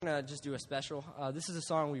I'm going to just do a special. This is a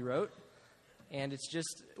song we wrote, and it's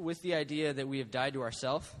just with the idea that we have died to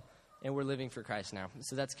ourselves, and we're living for Christ now.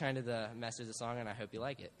 So that's kind of the message of the song, and I hope you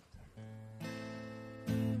like it.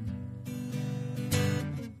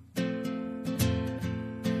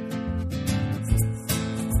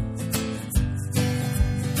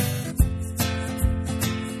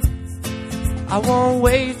 I won't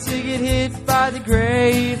wait to get hit by the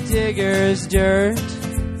grave digger's dirt.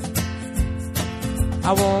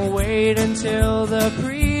 I won't wait until the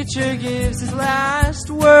preacher gives his last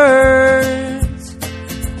words.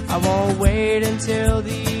 I won't wait until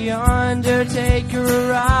the undertaker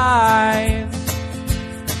arrives.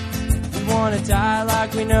 We want to die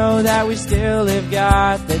like we know that we still have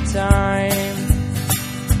got the time.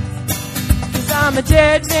 'Cause I'm a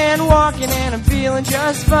dead man walking and I'm feeling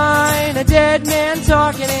just fine. A dead man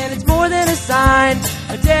talking and it's more than a sign.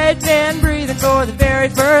 A dead man breathing for the very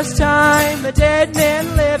first time. A dead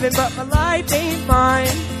man living, but my life ain't mine.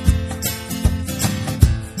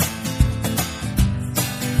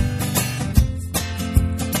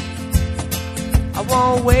 I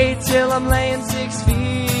won't wait till I'm laying 6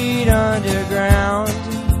 feet underground.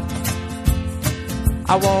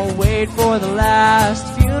 I won't wait for the last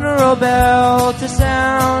funeral bell to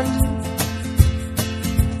sound.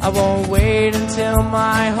 I won't wait until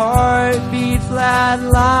my heartbeat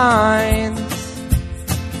flatlines.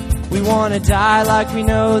 We want to die like we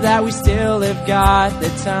know that we still have got the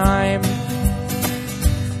time.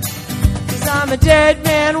 'Cause I'm a dead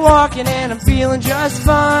man walking and I'm feeling just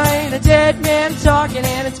fine. A dead man talking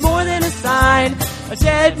and it's more than a sign. A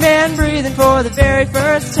dead man breathing for the very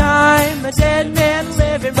first time. A dead man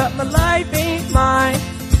living, but my life ain't mine.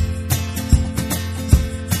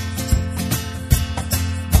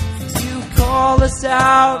 Call us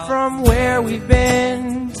out from where we've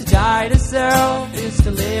been. To die to self is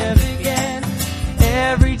to live again.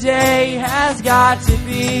 Every day has got to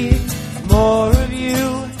be more of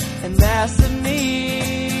you and less of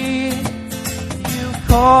me. You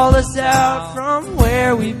call us out from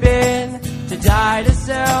where we've been. To die to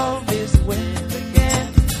self is to live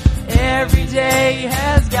again. Every day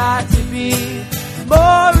has got to be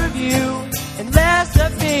more of you and less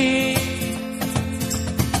of me.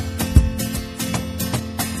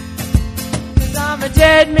 I'm a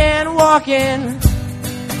dead man walking,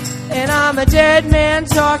 and I'm a dead man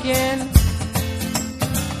talking,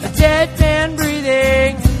 a dead man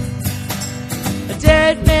breathing, a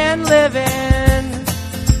dead man living.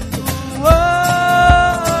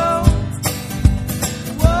 Whoa,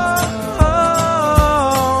 whoa,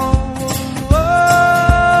 whoa,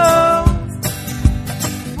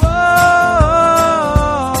 whoa.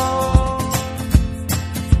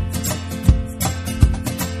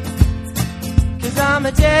 'Cause I'm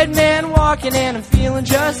a dead man walking and I'm feeling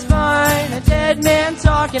just fine. A dead man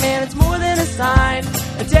talking and it's more than a sign.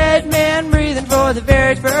 A dead man breathing for the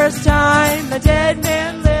very first time. A dead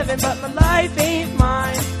man living, but my life ain't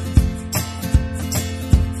mine.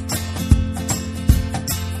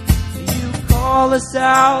 You call us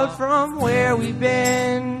out from where we've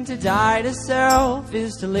been. To die to self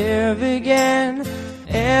is to live again.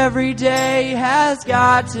 Every day has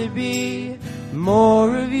got to be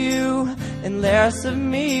more of you and less of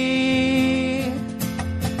me.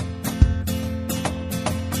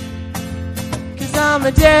 'Cause I'm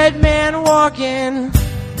a dead man walking,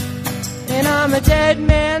 and I'm a dead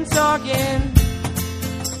man talking,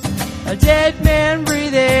 a dead man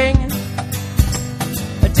breathing,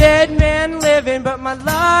 a dead man living, but my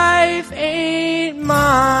life ain't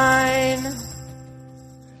mine.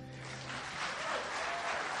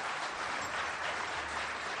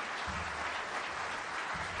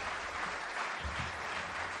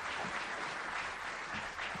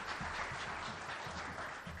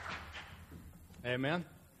 Amen.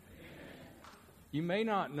 You may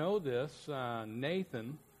not know this.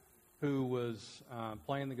 Nathan, who was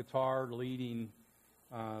playing the guitar, leading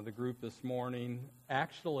the group this morning,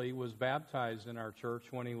 actually was baptized in our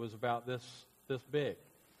church when he was about this big.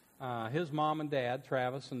 His mom and dad,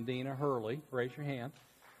 Travis and Dina Hurley, raise your hand,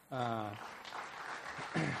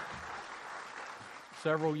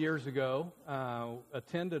 several years ago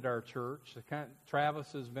attended our church.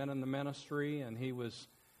 Travis has been in the ministry, and he was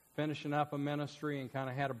finishing up a ministry and kind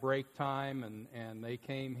of had a break time, and they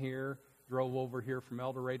came here, drove over here from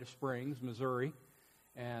El Dorado Springs, Missouri,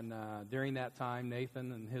 and during that time,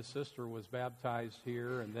 Nathan and his sister was baptized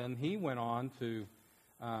here, and then he went on to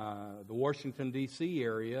the Washington, D.C.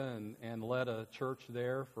 area and led a church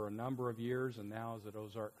there for a number of years, and now is at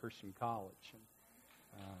Ozark Christian College. And,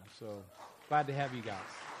 so glad to have you guys.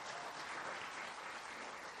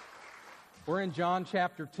 We're in John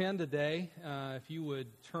chapter 10 today. If you would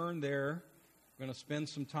turn there, we're going to spend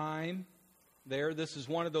some time there. This is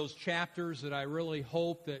one of those chapters that I really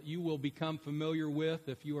hope that you will become familiar with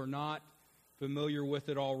if you are not familiar with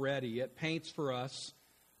it already. It paints for us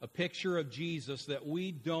a picture of Jesus that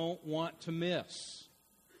we don't want to miss.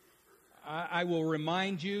 I will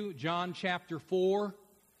remind you, John chapter 4,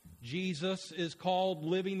 Jesus is called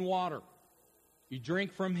living water. You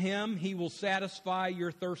drink from Him, He will satisfy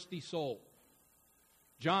your thirsty soul.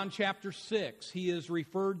 John chapter 6, He is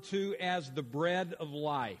referred to as the bread of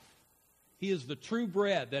life. He is the true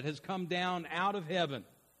bread that has come down out of heaven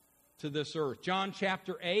to this earth. John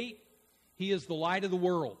chapter 8, He is the light of the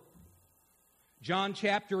world. John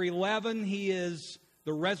chapter 11, He is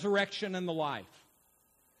the resurrection and the life.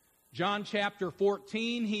 John chapter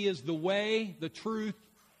 14, He is the way, the truth,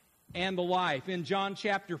 and the life. In John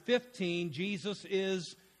chapter 15, Jesus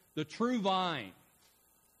is the true vine.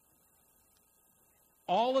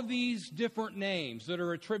 All of these different names that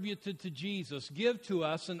are attributed to Jesus give to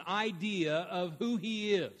us an idea of who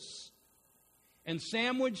He is. And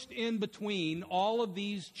sandwiched in between all of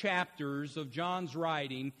these chapters of John's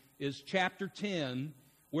writing is chapter 10,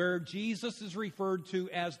 where Jesus is referred to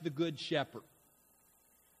as the Good Shepherd.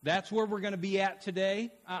 That's where we're going to be at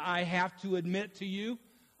today. I have to admit to you,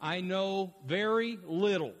 I know very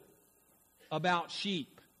little about sheep.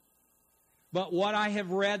 But what I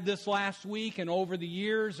have read this last week and over the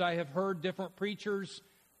years, I have heard different preachers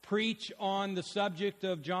preach on the subject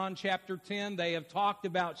of John chapter 10. They have talked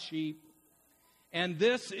about sheep. And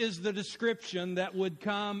this is the description that would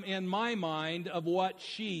come in my mind of what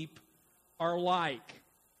sheep are like.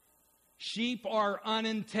 Sheep are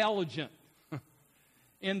unintelligent.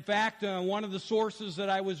 In fact, one of the sources that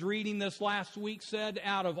I was reading this last week said,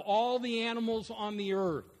 out of all the animals on the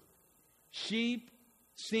earth, sheep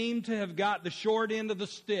seem to have got the short end of the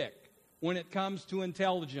stick when it comes to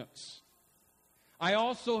intelligence. I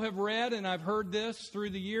also have read, and I've heard this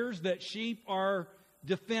through the years, that sheep are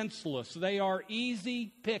defenseless. They are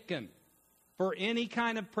easy picking for any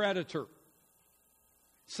kind of predator.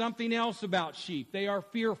 Something else about sheep, they are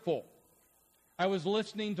fearful. I was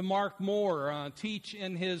listening to Mark Moore teach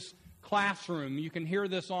in his classroom. You can hear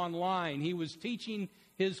this online. He was teaching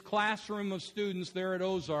his classroom of students there at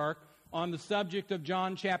Ozark on the subject of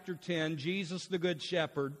John chapter 10, Jesus the Good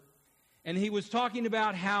Shepherd. And he was talking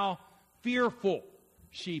about how fearful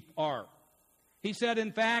sheep are. He said,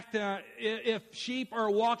 in fact, if sheep are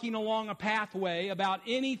walking along a pathway, about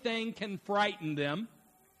anything can frighten them,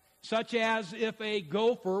 such as if a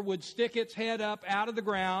gopher would stick its head up out of the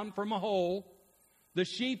ground from a hole, the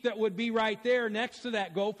sheep that would be right there next to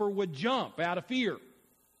that gopher would jump out of fear.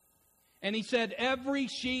 And he said every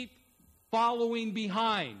sheep following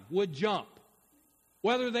behind would jump,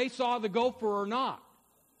 whether they saw the gopher or not.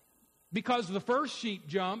 Because the first sheep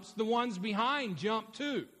jumps, the ones behind jump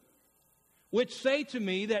too. Which say to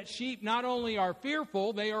me that sheep not only are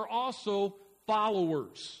fearful, they are also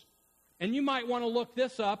followers. And you might want to look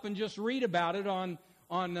this up and just read about it on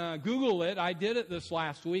Google it. I did it this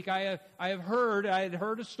last week. I had heard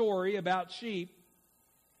a story about sheep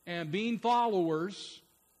and being followers.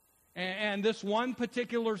 And this one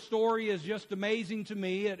particular story is just amazing to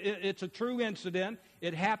me. It's a true incident.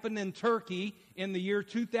 It happened in Turkey in the year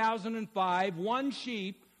 2005. One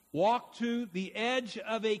sheep walked to the edge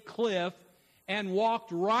of a cliff and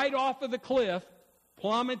walked right off of the cliff,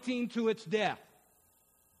 plummeting to its death.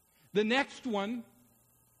 The next one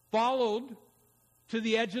followed to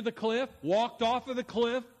the edge of the cliff, walked off of the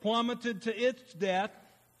cliff, plummeted to its death.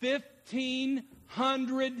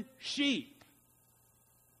 1,500 sheep,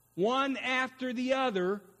 one after the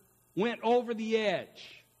other, went over the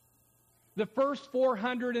edge. The first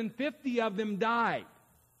 450 of them died.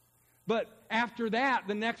 But after that,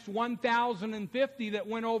 the next 1,050 that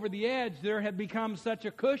went over the edge, there had become such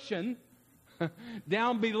a cushion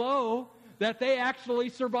down below that they actually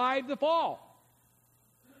survived the fall.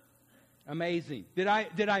 Amazing. Did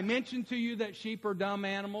I mention to you that sheep are dumb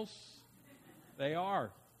animals? They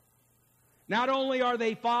are. Not only are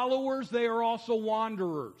they followers, they are also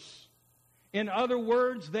wanderers. In other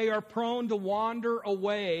words, they are prone to wander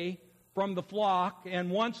away from the flock,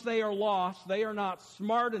 and once they are lost, they are not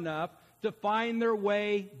smart enough to find their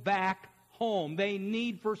way back home. They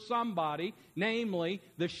need for somebody, namely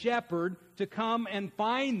the shepherd, to come and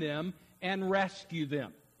find them and rescue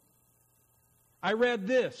them. I read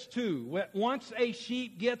this too. Once a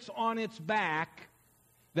sheep gets on its back,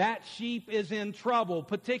 that sheep is in trouble,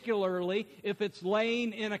 particularly if it's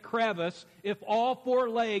laying in a crevice. If all four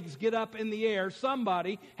legs get up in the air,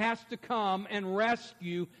 somebody has to come and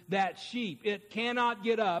rescue that sheep. It cannot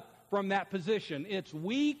get up from that position. It's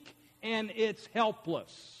weak and it's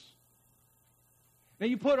helpless. Now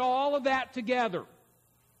you put all of that together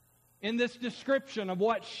in this description of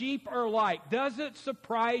what sheep are like. Does it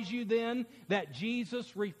surprise you then that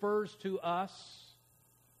Jesus refers to us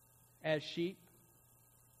as sheep?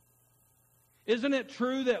 Isn't it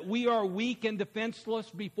true that we are weak and defenseless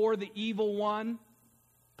before the evil one,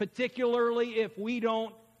 particularly if we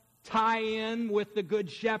don't tie in with the Good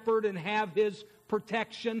Shepherd and have His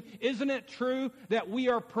protection? Isn't it true that we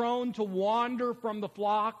are prone to wander from the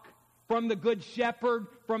flock, from the Good Shepherd,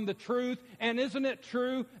 from the truth? And isn't it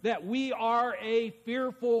true that we are a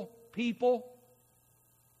fearful people?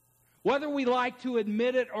 Whether we like to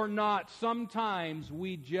admit it or not, sometimes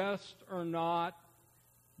we just are not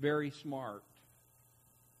very smart.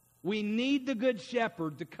 We need the Good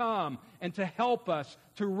Shepherd to come and to help us,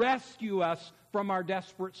 to rescue us from our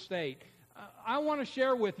desperate state. I want to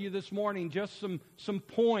share with you this morning just some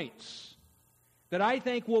points that I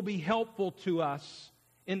think will be helpful to us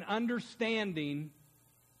in understanding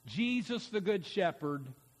Jesus the Good Shepherd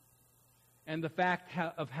and the fact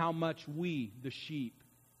of how much we, the sheep,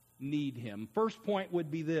 need Him. First point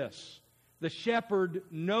would be this: the shepherd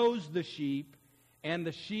knows the sheep, and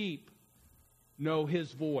the sheep know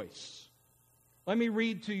His voice. Let me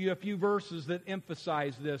read to you a few verses that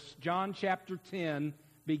emphasize this. John chapter 10,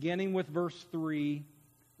 beginning with verse 3,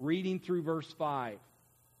 reading through verse 5.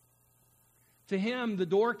 To Him the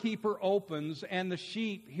doorkeeper opens, and the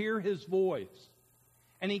sheep hear His voice.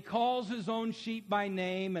 And He calls His own sheep by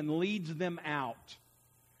name and leads them out.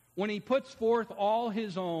 When He puts forth all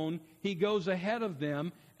His own, He goes ahead of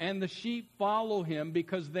them, and the sheep follow Him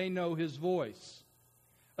because they know His voice.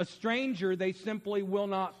 A stranger they simply will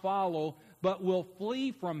not follow, but will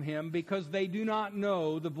flee from him because they do not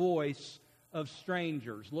know the voice of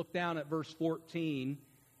strangers. Look down at verse 14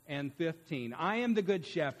 and 15. I am the good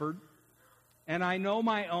shepherd, and I know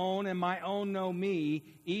my own, and my own know me,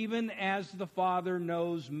 even as the Father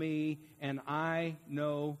knows me, and I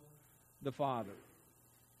know the Father.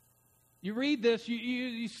 You read this,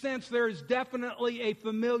 you sense there is definitely a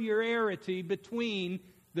familiarity between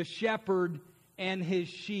the shepherd and his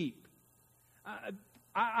sheep.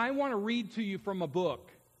 I want to read to you from a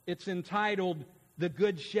book. It's entitled The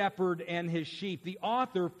Good Shepherd and His Sheep. The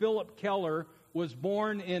author, Philip Keller, was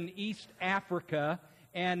born in East Africa,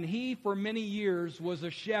 and he, for many years, was a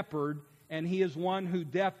shepherd, and he is one who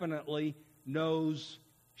definitely knows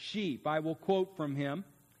sheep. I will quote from him.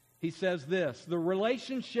 He says this: the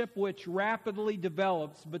relationship which rapidly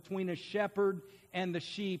develops between a shepherd and the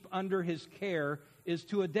sheep under his care is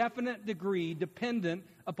to a definite degree dependent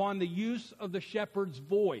upon the use of the shepherd's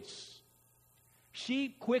voice.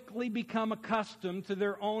 Sheep quickly become accustomed to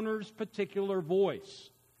their owner's particular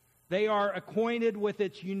voice. They are acquainted with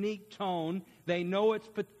its unique tone. They know its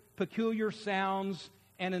peculiar sounds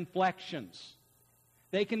and inflections.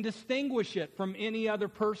 They can distinguish it from any other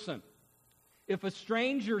person. If a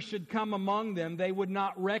stranger should come among them, they would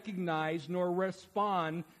not recognize nor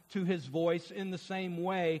respond to his voice in the same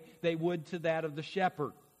way they would to that of the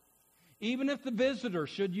shepherd. Even if the visitor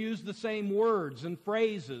should use the same words and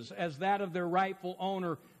phrases as that of their rightful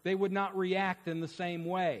owner, they would not react in the same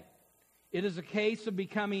way. It is a case of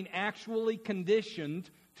becoming actually conditioned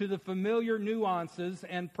to the familiar nuances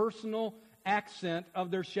and personal accent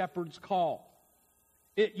of their shepherd's call.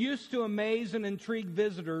 It used to amaze and intrigue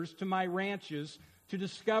visitors to my ranches to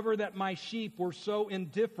discover that my sheep were so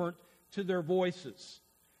indifferent to their voices.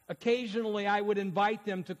 Occasionally, I would invite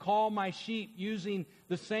them to call my sheep using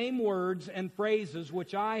the same words and phrases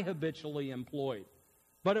which I habitually employed.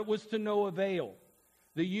 But it was to no avail.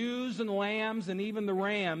 The ewes and lambs and even the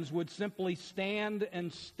rams would simply stand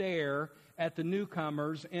and stare at the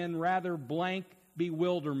newcomers in rather blank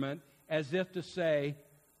bewilderment, as if to say,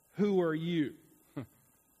 "Who are you?"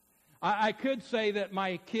 I could say that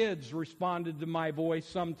my kids responded to my voice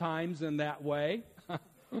sometimes in that way.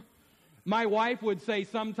 My wife would say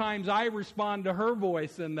sometimes I respond to her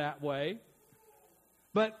voice in that way.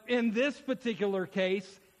 But in this particular case,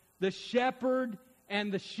 the shepherd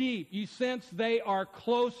and the sheep, you sense they are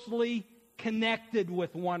closely connected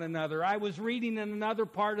with one another. I was reading in another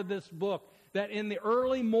part of this book that in the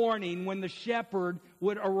early morning when the shepherd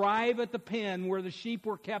would arrive at the pen where the sheep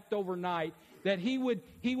were kept overnight, that he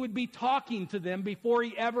would be talking to them before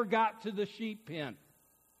he ever got to the sheep pen.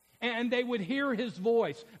 And they would hear his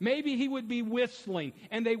voice. Maybe he would be whistling,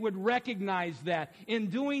 and they would recognize that.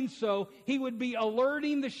 In doing so, he would be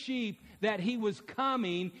alerting the sheep that he was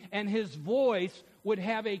coming, and his voice would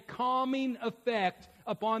have a calming effect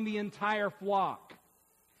upon the entire flock.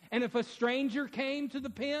 And if a stranger came to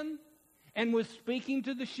the pen, and was speaking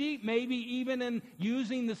to the sheep, maybe even in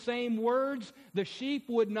using the same words, the sheep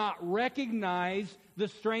would not recognize the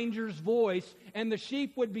stranger's voice, and the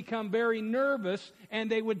sheep would become very nervous, and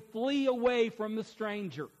they would flee away from the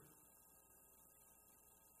stranger.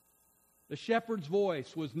 The shepherd's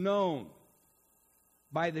voice was known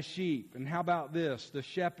by the sheep. And how about this? The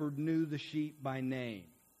shepherd knew the sheep by name.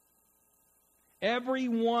 Every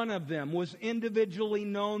one of them was individually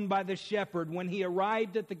known by the shepherd. When he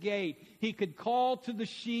arrived at the gate, he could call to the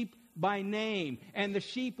sheep by name, and the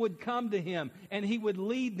sheep would come to him, and he would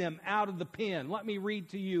lead them out of the pen. Let me read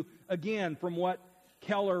to you again from what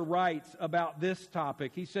Keller writes about this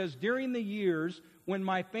topic. He says, during the years when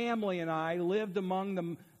my family and I lived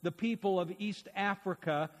among the people of East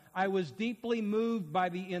Africa, I was deeply moved by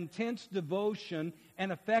the intense devotion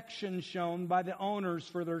and affection shown by the owners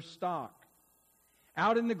for their stock.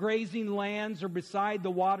 Out in the grazing lands or beside the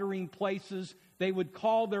watering places, they would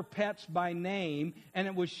call their pets by name, and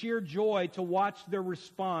it was sheer joy to watch their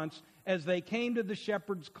response as they came to the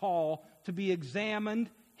shepherd's call to be examined,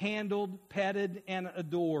 handled, petted, and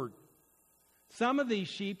adored. Some of these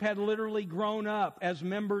sheep had literally grown up as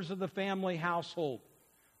members of the family household.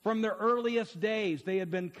 From their earliest days, they had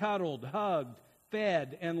been cuddled, hugged,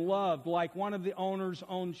 fed, and loved like one of the owner's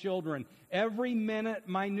own children. Every minute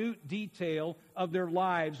detail of their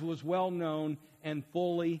lives was well known and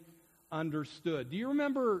fully understood. Do you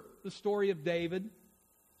remember the story of David?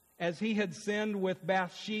 As he had sinned with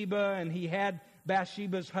Bathsheba and he had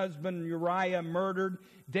Bathsheba's husband Uriah murdered,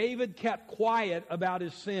 David kept quiet about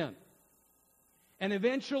his sin. And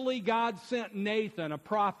eventually God sent Nathan, a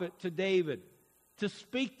prophet, to David to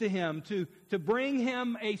speak to him, to bring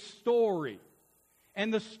him a story.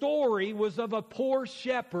 And the story was of a poor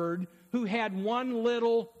shepherd who had one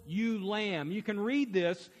little ewe lamb. You can read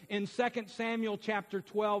this in 2 Samuel chapter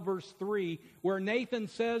 12, verse 3, where Nathan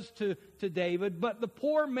says to David, "But the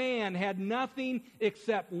poor man had nothing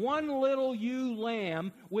except one little ewe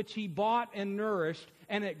lamb, which he bought and nourished,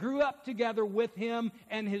 and it grew up together with him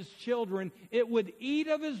and his children. It would eat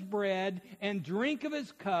of his bread and drink of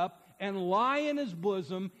his cup and lie in his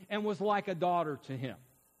bosom and was like a daughter to him."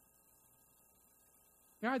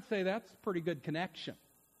 Now, I'd say that's a pretty good connection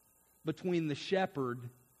between the shepherd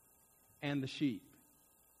and the sheep.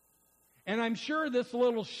 And I'm sure this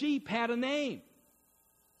little sheep had a name.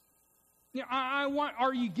 You know,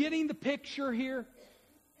 are you getting the picture here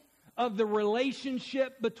of the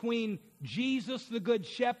relationship between Jesus, the Good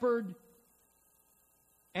Shepherd,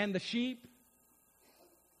 and the sheep?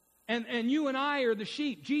 And you and I are the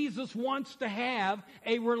sheep. Jesus wants to have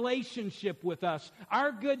a relationship with us.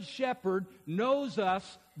 Our Good Shepherd knows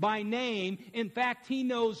us by name. In fact, He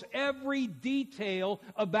knows every detail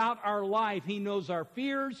about our life. He knows our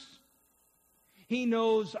fears. He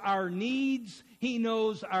knows our needs. He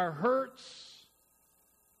knows our hurts.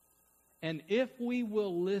 And if we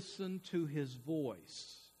will listen to His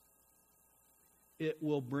voice, it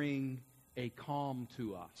will bring a calm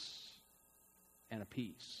to us and a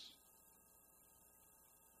peace.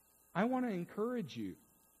 I want to encourage you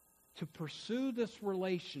to pursue this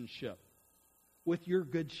relationship with your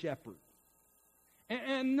Good Shepherd.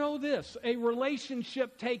 And know this, a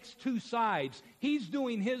relationship takes two sides. He's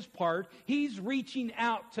doing His part. He's reaching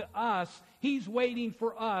out to us. He's waiting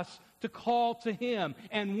for us to call to Him.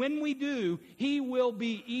 And when we do, He will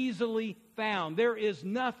be easily found. There is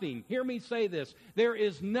nothing, hear me say this, there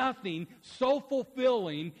is nothing so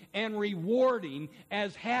fulfilling and rewarding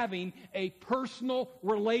as having a personal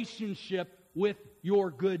relationship with your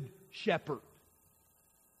Good Shepherd.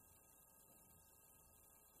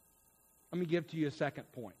 Let me give to you a second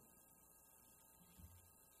point.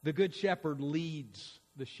 The Good Shepherd leads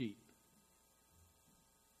the sheep.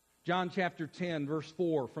 John chapter 10, verse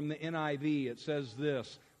 4 from the NIV, it says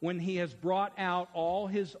this, "When He has brought out all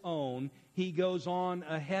His own, He goes on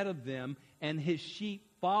ahead of them, and His sheep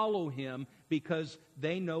follow Him because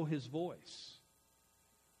they know His voice."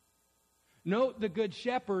 Note, the Good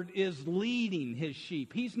Shepherd is leading His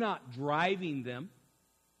sheep. He's not driving them.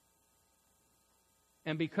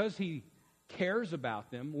 And because He cares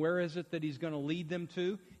about them, where is it that He's going to lead them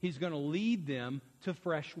to? He's going to lead them to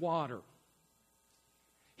fresh water.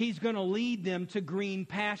 He's going to lead them to green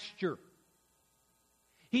pasture.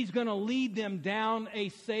 He's going to lead them down a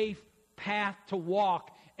safe path to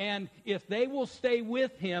walk. And if they will stay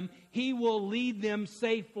with Him, He will lead them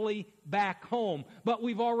safely back home. But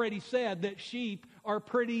we've already said that sheep are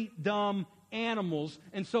pretty dumb animals.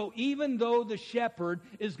 And so even though the shepherd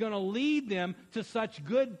is going to lead them to such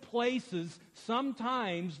good places,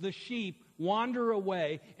 sometimes the sheep wander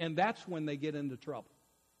away, and that's when they get into trouble.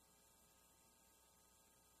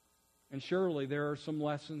 And surely there are some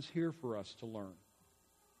lessons here for us to learn.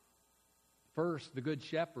 First, the Good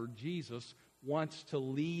Shepherd, Jesus, wants to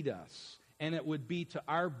lead us. And it would be to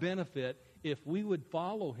our benefit if we would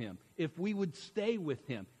follow Him, if we would stay with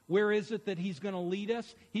Him. Where is it that He's going to lead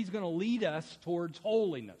us? He's going to lead us towards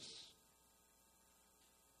holiness.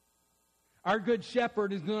 Our Good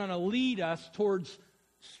Shepherd is going to lead us towards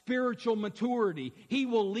spiritual maturity. He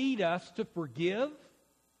will lead us to forgive.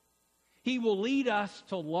 He will lead us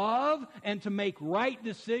to love and to make right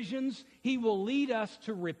decisions. He will lead us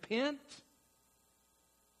to repent.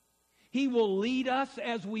 He will lead us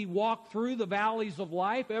as we walk through the valleys of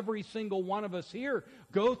life. Every single one of us here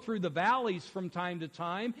go through the valleys from time to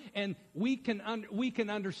time. And we can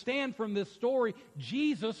understand from this story,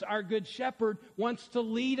 Jesus, our Good Shepherd, wants to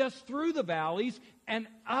lead us through the valleys and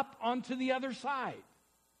up onto the other side.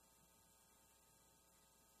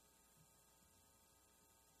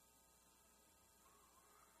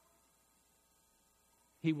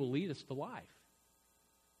 He will lead us to life.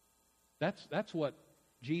 That's what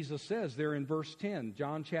Jesus says there in verse 10.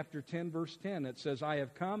 John chapter 10, verse 10. It says, I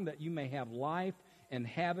have come that you may have life and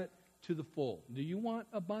have it to the full. Do you want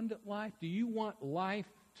abundant life? Do you want life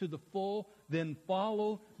to the full? Then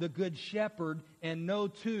follow the Good Shepherd and know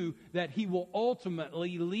too that He will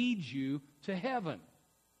ultimately lead you to heaven.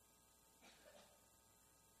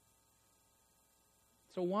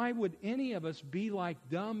 So why would any of us be like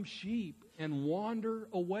dumb sheep and wander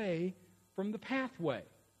away from the pathway?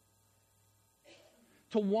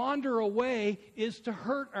 To wander away is to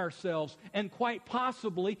hurt ourselves, and quite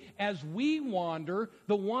possibly, as we wander,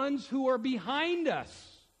 the ones who are behind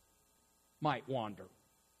us might wander.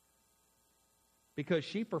 Because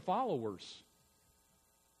sheep are followers.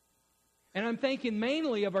 And I'm thinking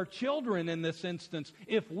mainly of our children in this instance.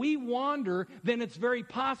 If we wander, then it's very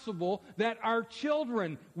possible that our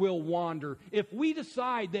children will wander. If we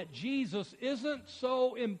decide that Jesus isn't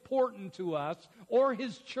so important to us or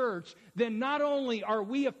His church, then not only are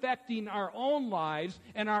we affecting our own lives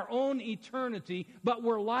and our own eternity, but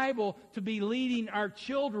we're liable to be leading our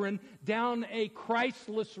children down a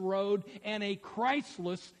Christless road and a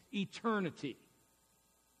Christless eternity.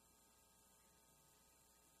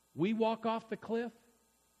 We walk off the cliff,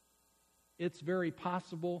 it's very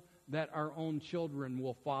possible that our own children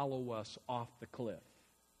will follow us off the cliff.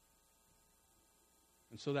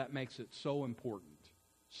 And so that makes it so important,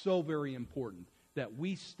 so very important, that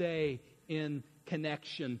we stay in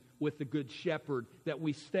connection with the Good Shepherd, that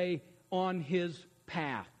we stay on His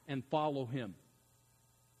path and follow Him.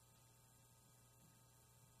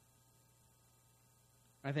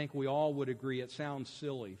 I think we all would agree it sounds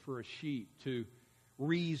silly for a sheep to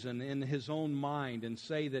reason in his own mind and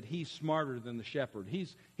say that he's smarter than the shepherd.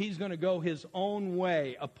 He's going to go his own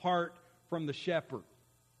way apart from the shepherd.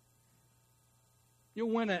 You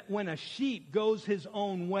know, when a sheep goes his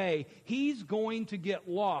own way, he's going to get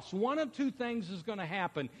lost. One of two things is going to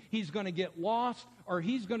happen. He's going to get lost, or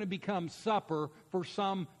he's going to become supper for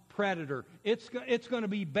some predator. It's going to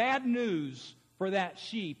be bad news for that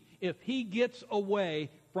sheep if he gets away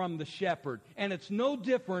from the shepherd. And it's no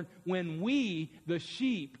different when we, the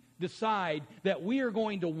sheep, decide that we are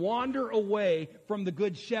going to wander away from the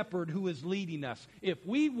Good Shepherd who is leading us. If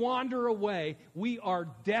we wander away, we are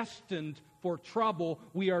destined for trouble.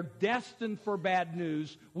 We are destined for bad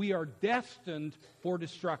news. We are destined for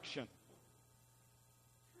destruction.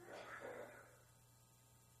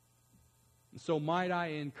 And so might I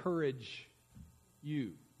encourage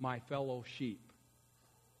you, my fellow sheep,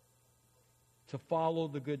 to follow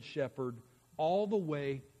the Good Shepherd all the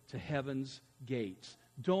way to heaven's gates.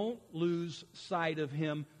 Don't lose sight of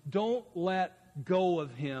Him. Don't let go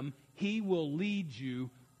of Him. He will lead you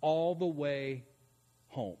all the way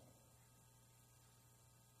home.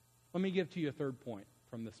 Let me give to you a third point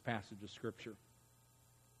from this passage of Scripture.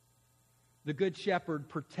 The Good Shepherd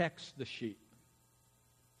protects the sheep.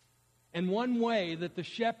 And one way that the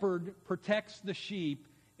shepherd protects the sheep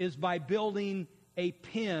is by building a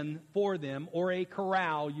pen for them, or a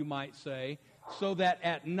corral, you might say, so that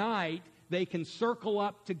at night they can circle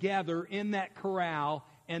up together in that corral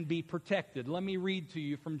and be protected. Let me read to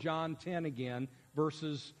you from John 10 again,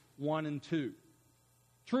 verses 1 and 2.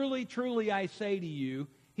 Truly, truly, I say to you,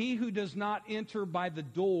 he who does not enter by the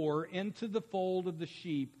door into the fold of the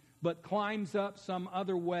sheep, but climbs up some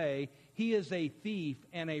other way, he is a thief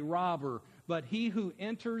and a robber. But he who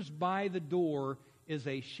enters by the door is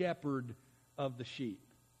a shepherd of the sheep.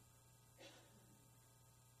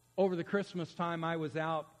 Over the Christmas time, I was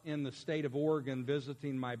out in the state of Oregon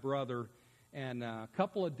visiting my brother, and a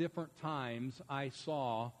couple of different times I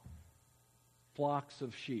saw flocks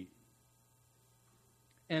of sheep.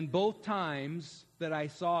 And both times that I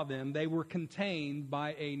saw them, they were contained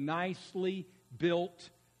by a nicely built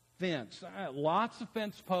fence. Lots of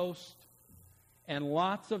fence posts and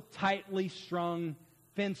lots of tightly strung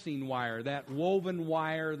fencing wire, that woven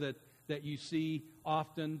wire that you see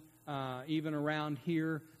often even around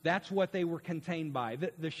here. That's what they were contained by.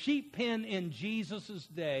 The sheep pen in Jesus'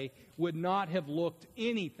 day would not have looked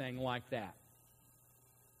anything like that.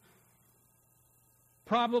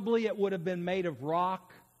 Probably it would have been made of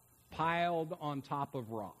rock piled on top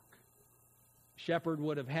of rock. Shepherd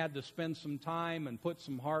would have had to spend some time and put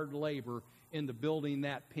some hard labor into building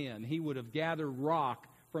that pen. He would have gathered rock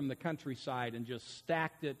from the countryside and just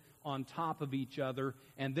stacked it on top of each other.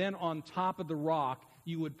 And then on top of the rock,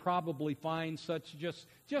 you would probably find such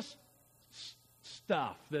just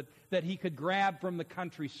stuff that he could grab from the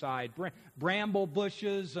countryside. Bramble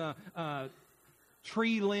bushes,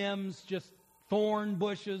 tree limbs, just thorn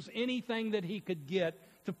bushes, anything that he could get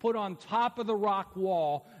to put on top of the rock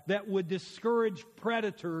wall that would discourage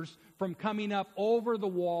predators from coming up over the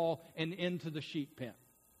wall and into the sheep pen.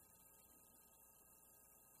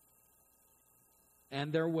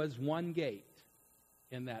 And there was one gate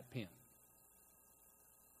in that pen.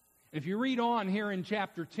 If you read on here in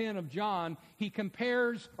chapter 10 of John, he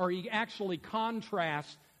compares, or he actually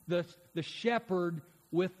contrasts the shepherd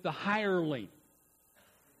with the hireling.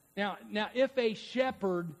 Now, if a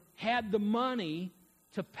shepherd had the money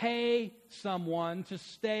to pay someone to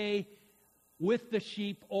stay with the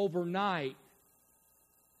sheep overnight,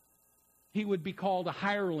 he would be called a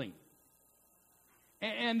hireling.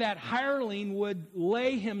 And that hireling would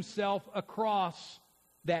lay himself across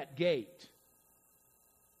that gate.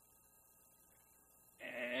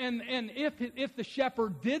 And if the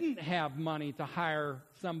shepherd didn't have money to hire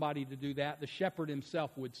somebody to do that, the shepherd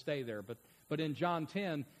himself would stay there. But in John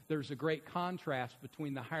 10, there's a great contrast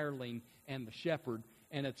between the hireling and the shepherd.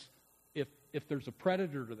 And it's if there's a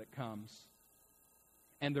predator that comes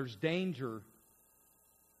and there's danger,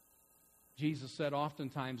 Jesus said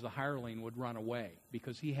oftentimes the hireling would run away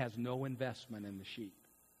because he has no investment in the sheep.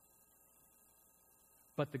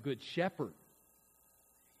 But the good shepherd,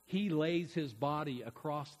 he lays his body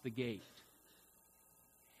across the gate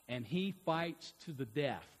and he fights to the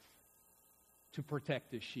death to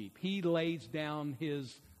protect his sheep. He lays down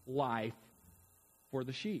his life for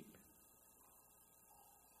the sheep.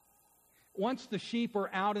 Once the sheep are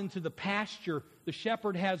out into the pasture, the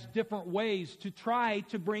shepherd has different ways to try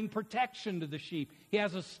to bring protection to the sheep. He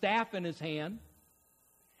has a staff in his hand,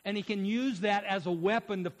 and he can use that as a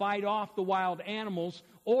weapon to fight off the wild animals.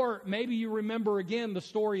 Or maybe you remember again the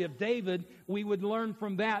story of David. We would learn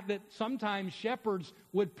from that sometimes shepherds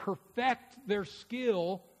would perfect their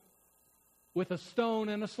skill with a stone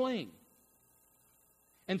and a sling.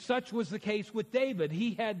 And such was the case with David.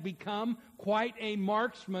 He had become quite a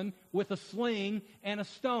marksman with a sling and a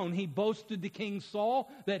stone. He boasted to King Saul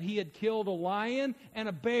that he had killed a lion and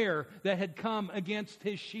a bear that had come against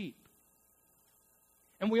his sheep.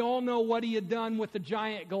 And we all know what he had done with the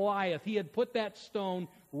giant Goliath. He had put that stone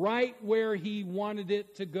right where he wanted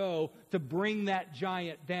it to go to bring that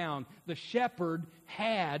giant down. The shepherd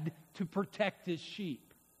had to protect his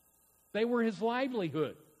sheep. They were his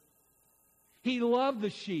livelihood. He loved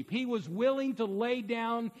the sheep. He was willing to lay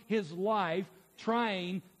down his life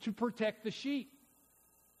trying to protect the sheep.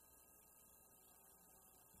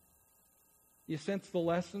 You sense the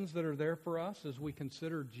lessons that are there for us as we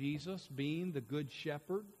consider Jesus being the good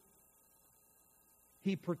shepherd?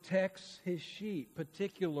 He protects his sheep.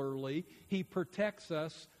 Particularly, he protects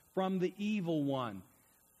us from the evil one.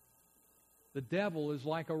 The devil is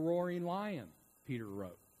like a roaring lion, Peter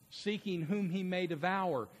wrote, seeking whom he may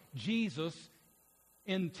devour. Jesus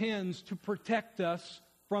intends to protect us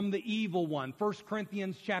from the evil one. 1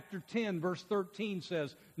 Corinthians chapter 10, verse 13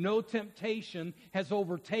 says, "No temptation has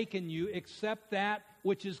overtaken you except that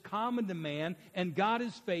which is common to man, and God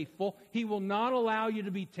is faithful. He will not allow you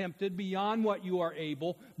to be tempted beyond what you are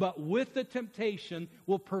able, but with the temptation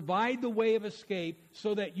will provide the way of escape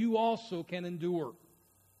so that you also can endure."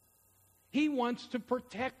 He wants to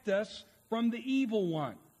protect us from the evil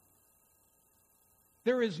one.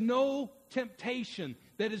 There is no temptation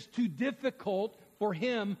that is too difficult for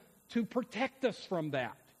him to protect us from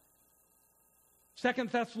that.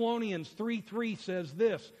 2 Thessalonians 3:3 says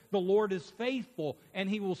this, "The Lord is faithful, and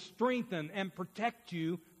he will strengthen and protect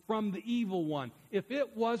you from the evil one." If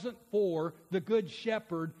it wasn't for the good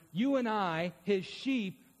shepherd, you and I, his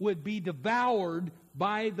sheep, would be devoured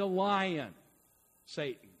by the lion,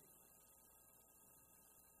 Satan.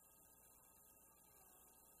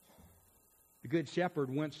 The good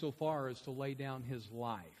shepherd went so far as to lay down his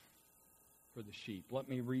life for the sheep. Let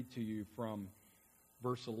me read to you from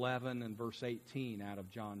verse 11 and verse 18 out of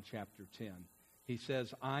John chapter 10. He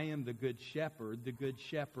says, I am the good shepherd. The good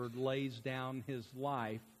shepherd lays down his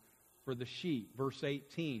life for the sheep. Verse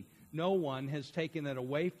 18, no one has taken it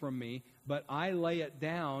away from me, but I lay it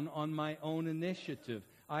down on my own initiative.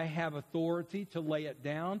 I have authority to lay it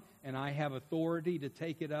down, and I have authority to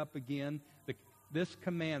take it up again. This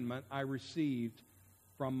commandment I received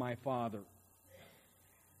from my Father.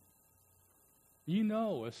 You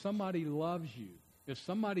know, if somebody loves you, if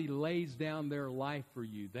somebody lays down their life for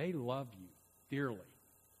you, they love you dearly.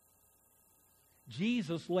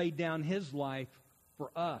 Jesus laid down his life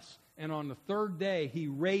for us. And on the third day, he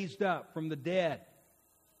raised up from the dead.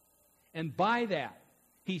 And by that,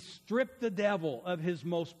 he stripped the devil of his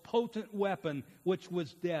most potent weapon, which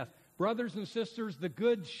was death. Brothers and sisters, the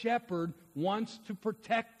Good Shepherd wants to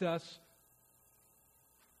protect us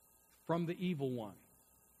from the evil one.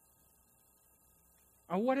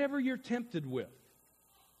 Or whatever you're tempted with,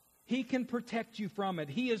 he can protect you from it.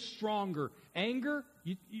 He is stronger. Anger,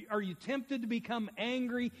 are you tempted to become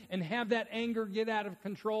angry and have that anger get out of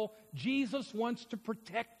control? Jesus wants to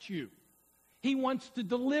protect you. He wants to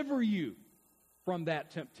deliver you from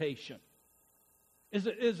that temptation. Is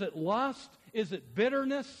it lust? Is it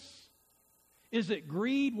bitterness? Is it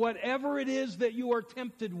greed? Whatever it is that you are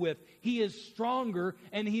tempted with, he is stronger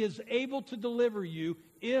and he is able to deliver you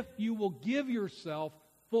if you will give yourself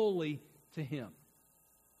fully to him.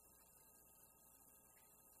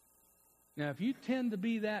 Now, if you tend to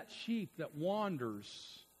be that sheep that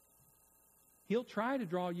wanders, he'll try to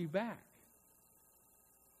draw you back.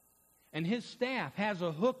 And his staff has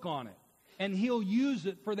a hook on it, and he'll use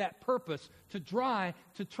it for that purpose, to try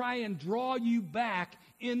and draw you back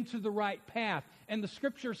into the right path. And the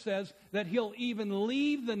Scripture says that he'll even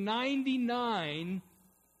leave the 99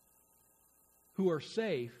 who are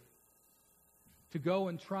safe to go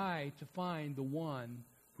and try to find the one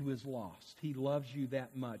who is lost. He loves you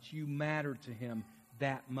that much. You matter to him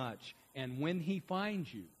that much. And when he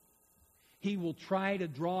finds you, he will try to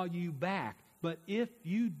draw you back. But if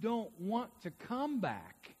you don't want to come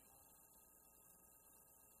back,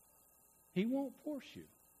 he won't force you.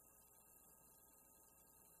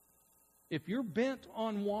 If you're bent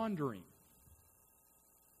on wandering,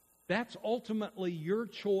 that's ultimately your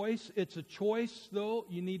choice. It's a choice, though,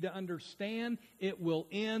 you need to understand it will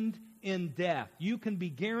end in death. You can be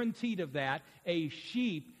guaranteed of that. A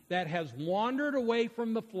sheep that has wandered away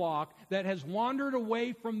from the flock, that has wandered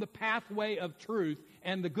away from the pathway of truth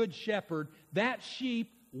and the Good Shepherd, that sheep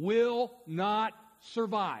will not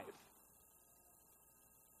survive.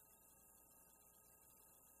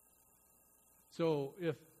 So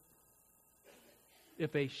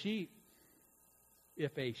if a sheep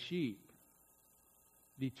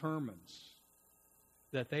determines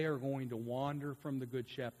that they are going to wander from the Good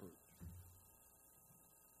Shepherd,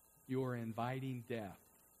 you are inviting death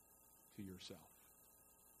to yourself.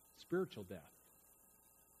 Spiritual death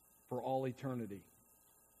for all eternity.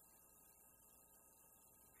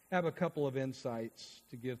 I have a couple of insights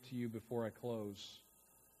to give to you before I close.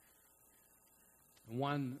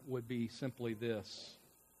 One would be simply this.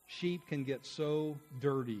 Sheep can get so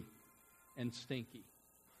dirty and stinky.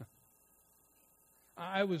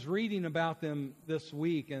 I was reading about them this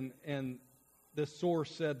week, and this source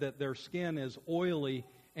said that their skin is oily,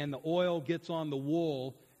 and the oil gets on the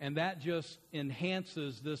wool, and that just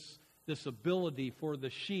enhances this ability for the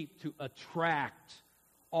sheep to attract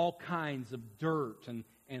all kinds of dirt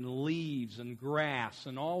and leaves and grass,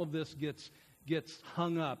 and all of this gets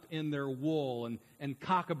hung up in their wool, and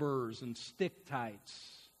cockaburs and stick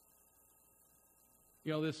tights.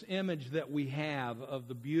 You know, this image that we have of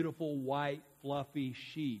the beautiful white fluffy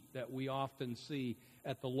sheep that we often see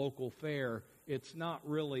at the local fair, it's not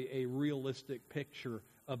really a realistic picture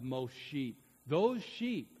of most sheep. Those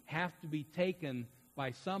sheep have to be taken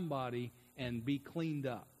by somebody and be cleaned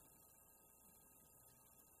up.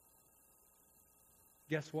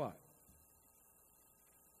 Guess what?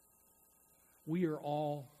 We are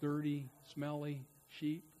all dirty, smelly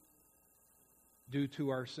sheep due to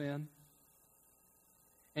our sin.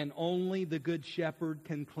 And only the Good Shepherd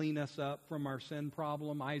can clean us up from our sin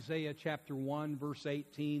problem. Isaiah chapter 1, verse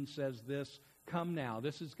 18 says this, "Come now."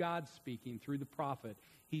 This is God speaking through the prophet.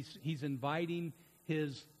 He's inviting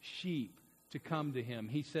his sheep to come to him.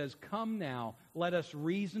 He says, "Come now, let us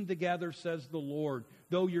reason together, says the Lord.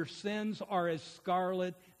 Though your sins are as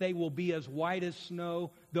scarlet, they will be as white as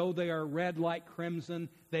snow. Though they are red like crimson,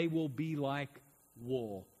 they will be like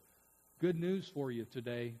wool." Good news for you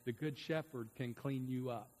today. The Good Shepherd can clean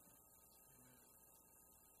you up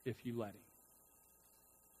if you let him.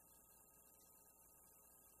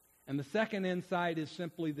 And the second insight is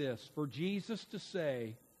simply this. For Jesus to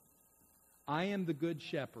say, I am the good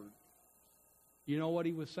shepherd, you know what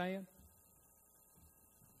he was saying?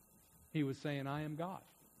 He was saying, I am God.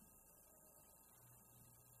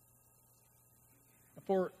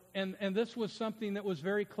 And this was something that was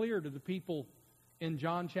very clear to the people in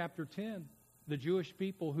John chapter 10. The Jewish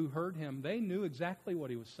people who heard him, they knew exactly what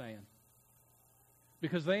he was saying.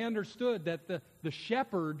 Because they understood that the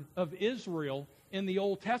shepherd of Israel in the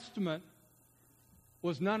Old Testament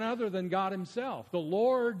was none other than God himself. The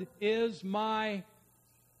Lord is my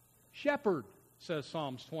shepherd, says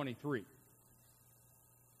Psalms 23.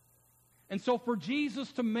 And so for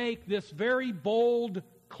Jesus to make this very bold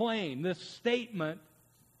claim, this statement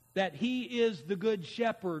that he is the good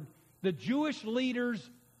shepherd, the Jewish leaders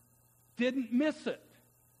didn't miss it.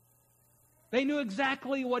 They knew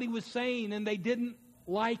exactly what he was saying, and they didn't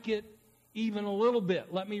like it even a little bit.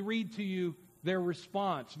 Let me read to you their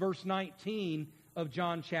response. Verse 19 of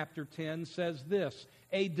John chapter 10 says this,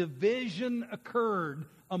 a division occurred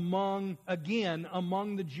among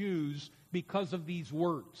the Jews because of these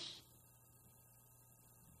words.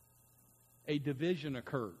 A division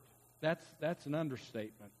occurred. That's an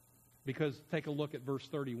understatement. Because take a look at verse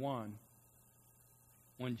 31.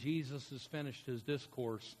 When Jesus has finished his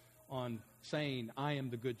discourse on saying, I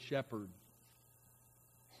am the good shepherd,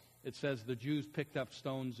 it says the Jews picked up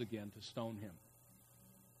stones again to stone him.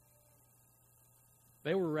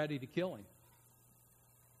 They were ready to kill him.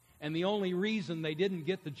 And the only reason they didn't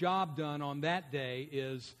get the job done on that day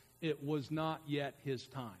is it was not yet his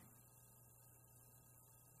time.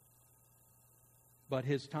 But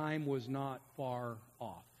his time was not far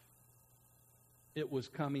off. It was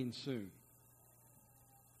coming soon.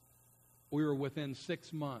 We were within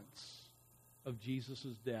 6 months of Jesus'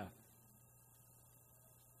 death.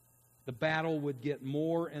 The battle would get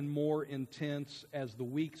more and more intense as the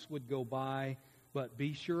weeks would go by, but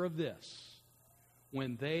be sure of this.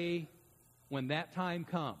 When that time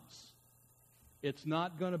comes, it's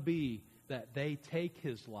not going to be that they take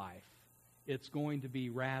his life. It's going to be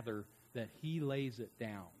rather that he lays it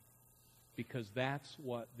down, because that's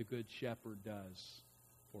what the good shepherd does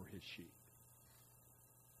for his sheep.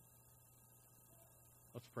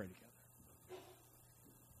 Let's pray together.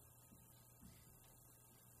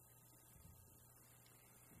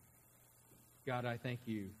 God, I thank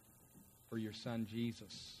you for your Son,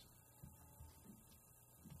 Jesus.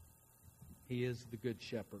 He is the good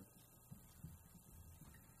shepherd.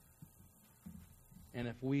 And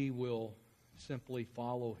if we will simply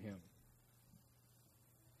follow him,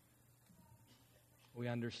 we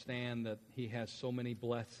understand that he has so many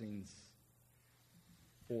blessings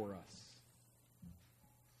for us.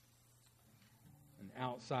 And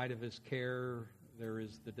outside of his care, there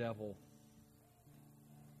is the devil.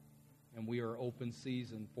 And we are open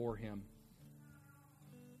season for him.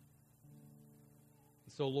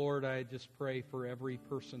 So, Lord, I just pray for every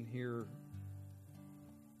person here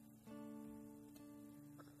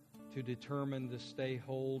to determine to stay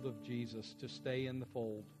hold of Jesus, to stay in the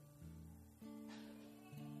fold,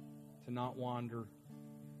 to not wander.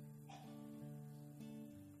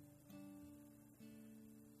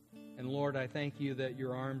 And Lord, I thank you that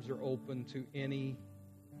your arms are open to any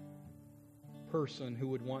person who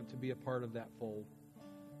would want to be a part of that fold.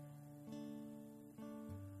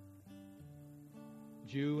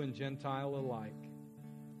 Jew and Gentile alike.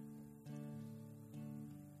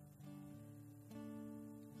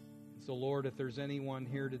 So, Lord, if there's anyone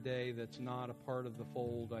here today that's not a part of the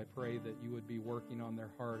fold, I pray that you would be working on their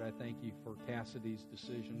heart. I thank you for Cassidy's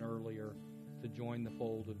decision earlier to join the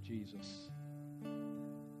fold of Jesus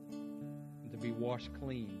and to be washed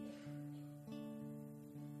clean.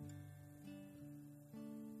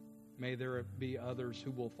 May there be others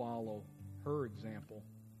who will follow her example.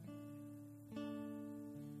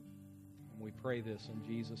 And we pray this in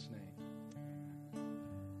Jesus' name.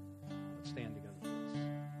 Let's stand together.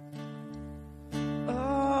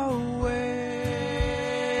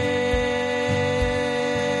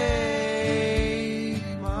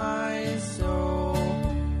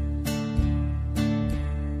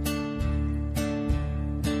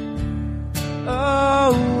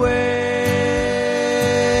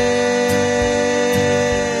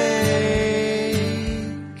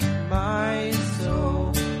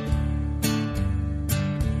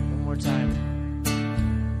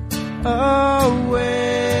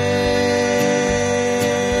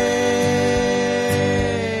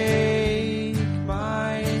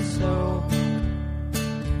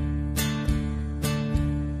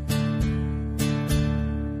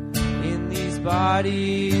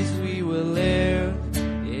 Bodies we will live,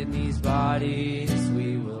 in these bodies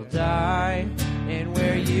we will die, and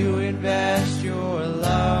where You invest your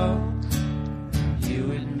love,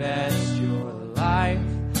 you invest your life.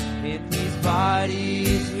 In these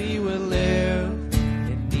bodies we will live,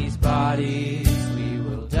 in these bodies we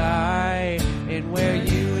will die. And where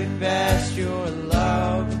you invest your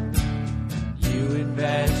love, you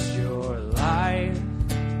invest your life.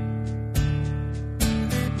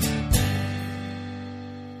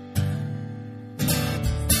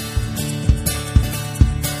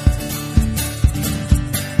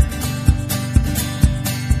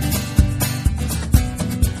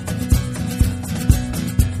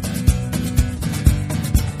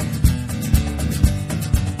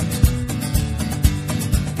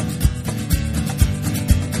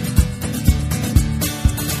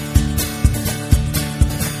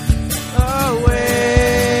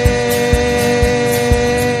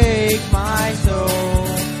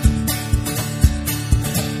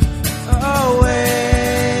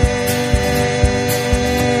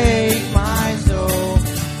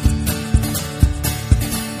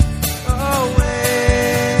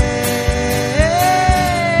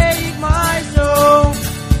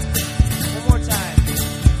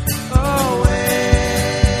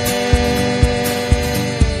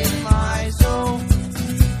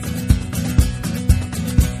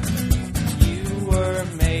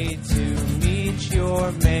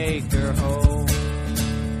 Maker whole.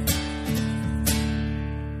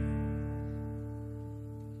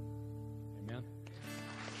 Amen.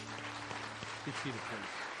 Be seated,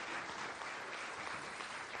 please.